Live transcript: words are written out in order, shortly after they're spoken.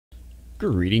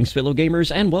Greetings fellow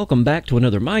gamers and welcome back to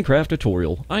another Minecraft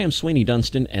tutorial. I am Sweeney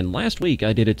Dunston and last week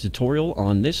I did a tutorial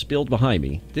on this build behind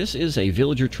me. This is a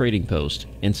villager trading post,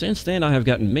 and since then I have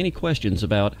gotten many questions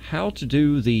about how to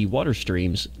do the water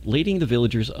streams leading the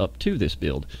villagers up to this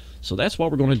build. So that's what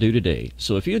we're going to do today.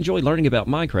 So if you enjoy learning about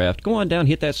Minecraft, go on down,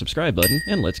 hit that subscribe button,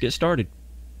 and let's get started.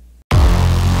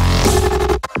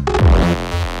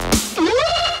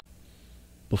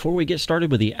 Before we get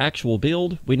started with the actual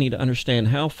build, we need to understand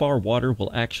how far water will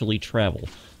actually travel.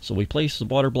 So we place the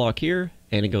water block here,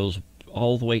 and it goes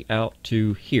all the way out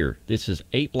to here. This is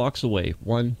 8 blocks away.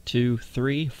 1, 2,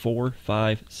 3, 4,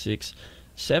 5, 6,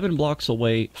 7 blocks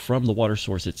away from the water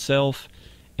source itself,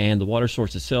 and the water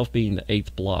source itself being the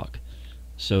 8th block.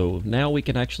 So now we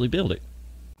can actually build it.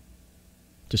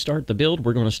 To start the build,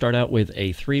 we're going to start out with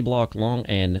a 3 block long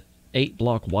and 8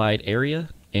 block wide area.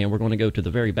 And we're going to go to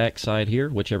the very back side here,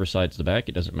 whichever side's the back,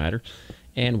 it doesn't matter.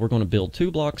 And we're going to build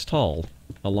 2 blocks tall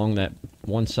along that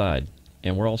one side.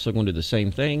 And we're also going to do the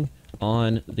same thing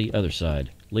on the other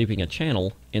side, leaving a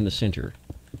channel in the center.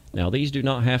 Now these do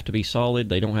not have to be solid,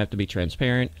 they don't have to be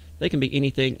transparent. They can be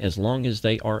anything as long as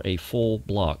they are a full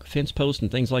block. Fence posts and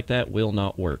things like that will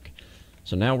not work.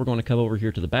 So now we're going to come over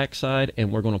here to the back side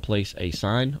and we're going to place a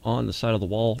sign on the side of the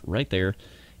wall right there.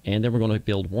 And then we're going to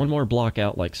build one more block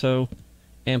out like so,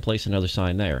 and place another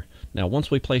sign there. Now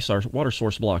once we place our water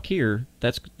source block here,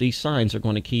 these signs are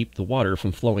going to keep the water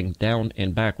from flowing down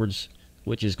and backwards,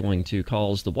 which is going to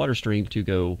cause the water stream to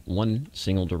go one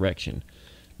single direction.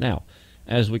 Now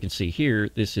as we can see here,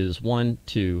 this is 1,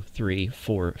 2, 3,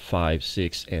 4, 5,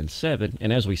 6, and 7,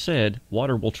 and as we said,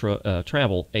 water will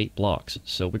travel 8 blocks.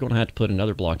 So we're going to have to put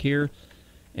another block here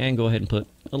and go ahead and put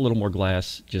a little more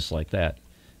glass just like that.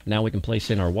 Now we can place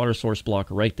in our water source block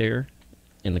right there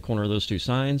in the corner of those 2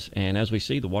 signs, and as we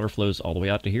see, the water flows all the way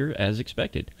out to here as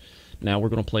expected. Now we're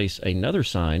going to place another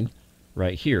sign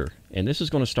right here, and this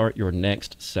is going to start your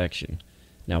next section.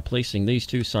 Now placing these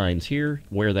 2 signs here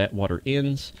where that water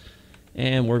ends,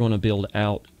 and we're going to build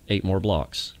out 8 more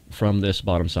blocks from this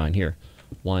bottom sign here.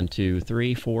 1, 2,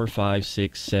 3, 4, 5,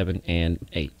 6, 7, and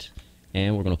 8.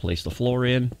 And we're going to place the floor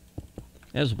in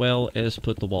as well as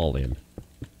put the wall in.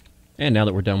 And now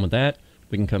that we're done with that,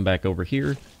 we can come back over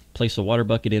here, place a water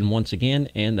bucket in once again,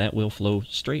 and that will flow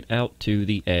straight out to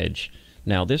the edge.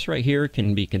 Now this right here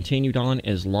can be continued on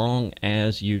as long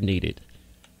as you need it.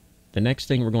 The next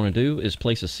thing we're going to do is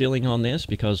place a ceiling on this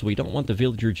because we don't want the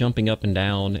villager jumping up and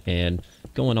down and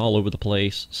going all over the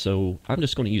place. So I'm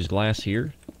just going to use glass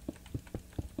here.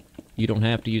 You don't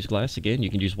have to use glass again. You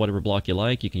can use whatever block you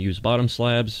like. You can use bottom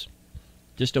slabs.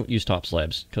 Just don't use top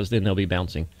slabs because then they'll be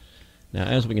bouncing. Now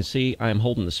as we can see, I am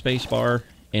holding the space bar,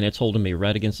 and it's holding me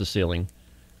right against the ceiling.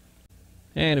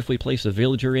 And if we place a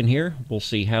villager in here, we'll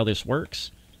see how this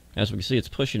works. As we can see, it's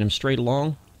pushing him straight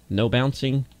along. No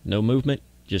bouncing, no movement,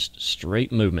 just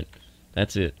straight movement.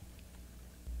 That's it.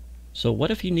 So what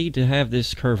if you need to have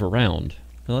this curve around?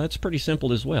 Well, that's pretty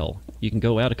simple as well. You can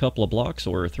go out a couple of blocks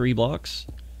or 3 blocks,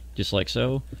 just like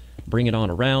so. Bring it on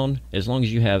around. As long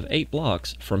as you have 8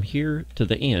 blocks from here to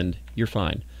the end, you're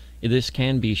fine. This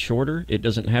can be shorter. It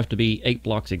doesn't have to be 8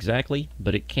 blocks exactly,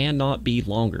 but it cannot be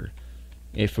longer.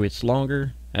 If it's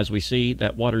longer, as we see,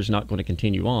 that water is not going to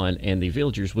continue on, and the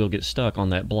villagers will get stuck on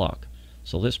that block.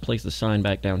 So let's place the sign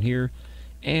back down here,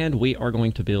 and we are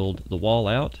going to build the wall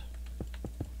out,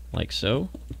 like so.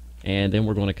 And then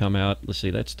we're going to come out, let's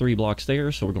see, that's 3 blocks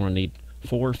there, so we're going to need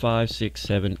 4, 5, 6,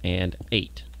 7, and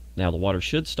 8. Now the water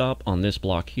should stop on this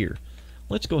block here.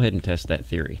 Let's go ahead and test that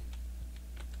theory.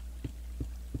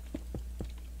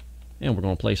 And we're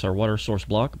going to place our water source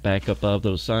block back up above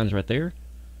those signs right there.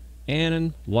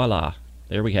 And voila,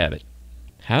 there we have it.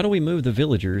 How do we move the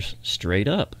villagers straight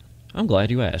up? I'm glad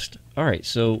you asked. Alright,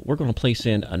 so we're going to place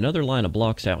in another line of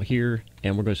blocks out here,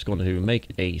 and we're just going to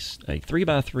make a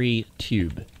 3x3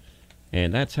 tube.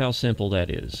 And that's how simple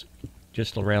that is.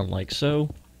 Just around like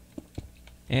so.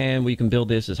 And we can build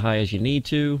this as high as you need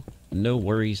to. No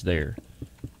worries there.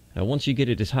 Now once you get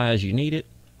it as high as you need it,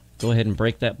 go ahead and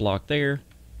break that block there.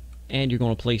 And you're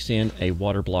going to place in a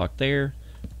water block there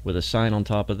with a sign on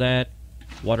top of that,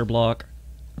 water block,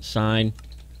 sign,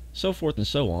 so forth and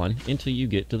so on until you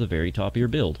get to the very top of your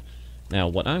build. Now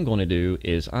what I'm going to do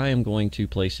is I am going to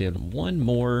place in one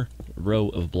more row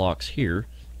of blocks here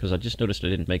because I just noticed I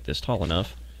didn't make this tall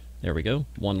enough. There we go.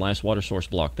 One last water source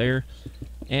block there,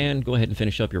 and go ahead and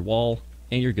finish up your wall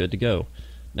and you're good to go.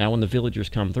 Now when the villagers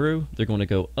come through, they're going to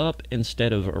go up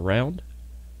instead of around,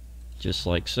 just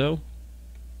like so.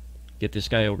 Get this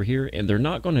guy over here, and they're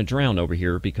not going to drown over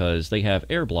here because they have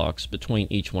air blocks between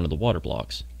each one of the water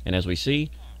blocks. And as we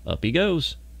see, up he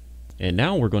goes. And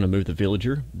now we're going to move the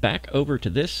villager back over to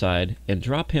this side and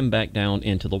drop him back down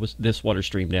into this water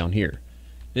stream down here.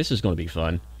 This is going to be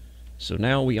fun. So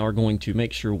now we are going to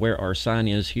make sure where our sign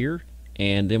is here,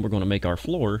 and then we're going to make our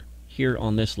floor here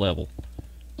on this level.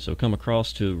 So come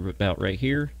across to about right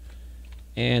here,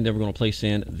 and then we're going to place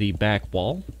in the back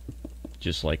wall,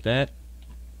 just like that.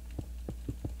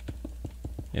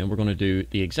 And we're going to do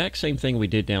the exact same thing we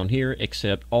did down here,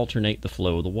 except alternate the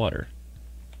flow of the water.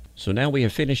 So now we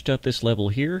have finished up this level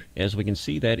here. As we can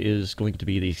see, that is going to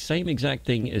be the same exact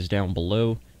thing as down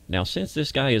below. Now, since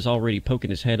this guy is already poking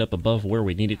his head up above where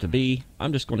we need it to be,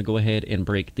 I'm just going to go ahead and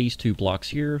break these 2 blocks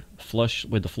here, flush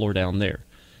with the floor down there.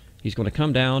 He's going to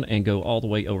come down and go all the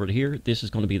way over to here. This is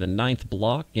going to be the 9th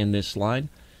block in this line.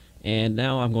 And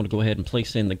now I'm going to go ahead and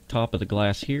place in the top of the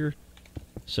glass here,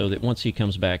 so that once he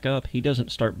comes back up, he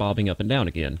doesn't start bobbing up and down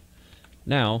again.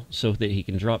 Now, so that he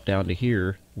can drop down to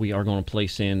here, we are going to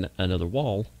place in another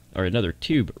wall, or another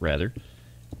tube, rather.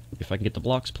 If I can get the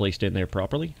blocks placed in there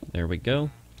properly. There we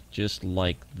go. Just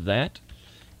like that.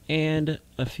 And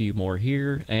a few more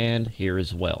here, and here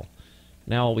as well.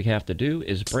 Now all we have to do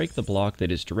is break the block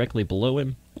that is directly below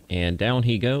him, and down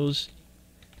he goes.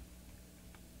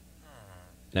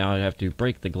 Now I have to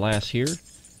break the glass here,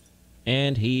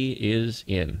 and he is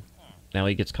in. Now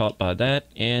he gets caught by that,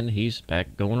 and he's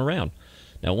back going around.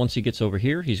 Now once he gets over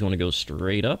here, he's going to go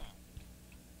straight up,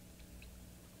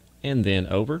 and then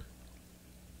over,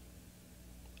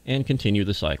 and continue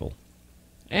the cycle.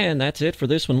 And that's it for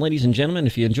this one, ladies and gentlemen.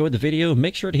 If you enjoyed the video,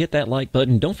 make sure to hit that like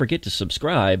button, don't forget to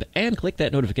subscribe, and click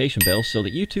that notification bell so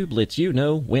that YouTube lets you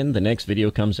know when the next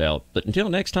video comes out. But until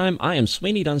next time, I am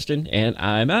Sweeney Dunston, and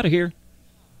I'm out of here.